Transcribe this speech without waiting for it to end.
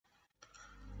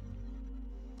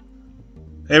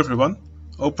Hey everyone,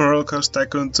 OpenRCT2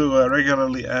 Tycoon 2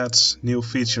 regularly adds new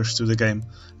features to the game,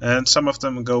 and some of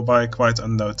them go by quite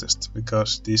unnoticed,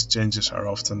 because these changes are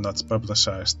often not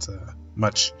publicized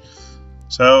much.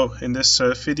 So in this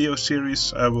video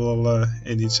series I will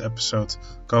in each episode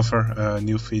cover a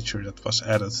new feature that was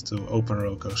added to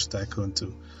OpenRCT2 Tycoon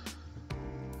 2.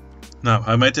 Now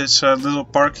I made this little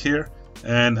park here,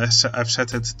 and I've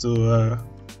set it to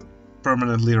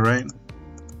permanently rain.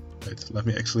 Wait, let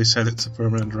me actually set it to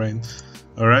permanent rain.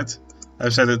 Alright,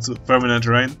 I've set it to permanent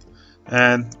rain,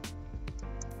 and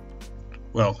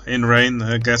well, in rain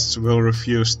guests will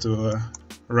refuse to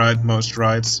ride most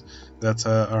rides that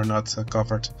are not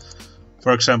covered.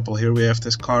 For example, here we have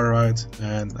this car ride,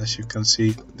 and as you can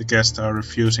see the guests are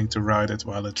refusing to ride it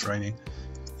while it's raining.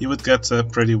 You would get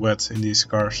pretty wet in these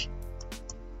cars.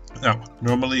 Now,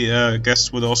 normally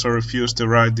guests would also refuse to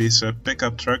ride these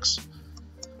pickup trucks,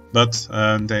 but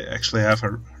they actually have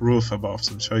a roof above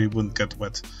them, so you wouldn't get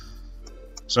wet.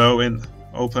 So in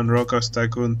OpenRCT2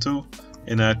 Tycoon 2,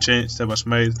 in a change that was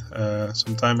made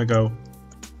some time ago,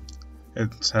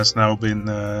 it has now been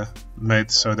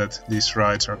made so that these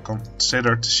rides are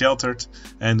considered sheltered,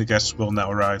 and the guests will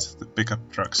now ride the pickup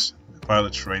trucks while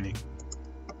it's raining.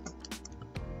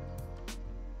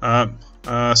 A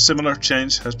similar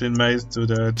change has been made to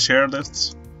the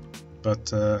chairlifts,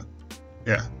 but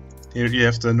yeah. Here you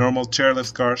have the normal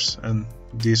chairlift cars, and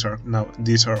these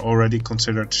are already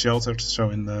considered sheltered,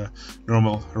 so in the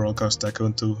normal OpenRCT2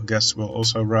 Tycoon 2 guests will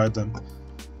also ride them.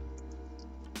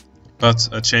 But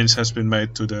a change has been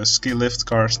made to the ski lift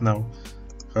cars now,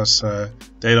 because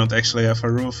they don't actually have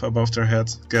a roof above their head.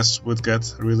 Guests would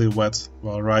get really wet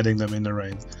while riding them in the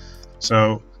rain,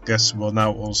 so guests will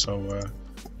now also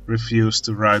refuse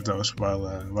to ride those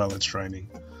while it's raining.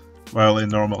 While in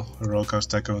normal OpenRCT2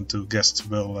 Tycoon 2 guests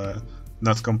will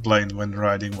not complain when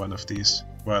riding one of these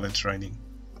while it's raining.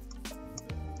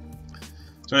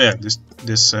 So yeah,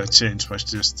 this change was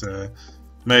just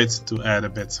made to add a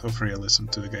bit of realism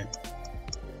to the game.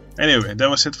 Anyway, that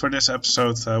was it for this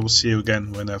episode. I will see you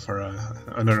again whenever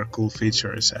another cool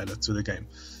feature is added to the game.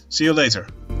 See you later.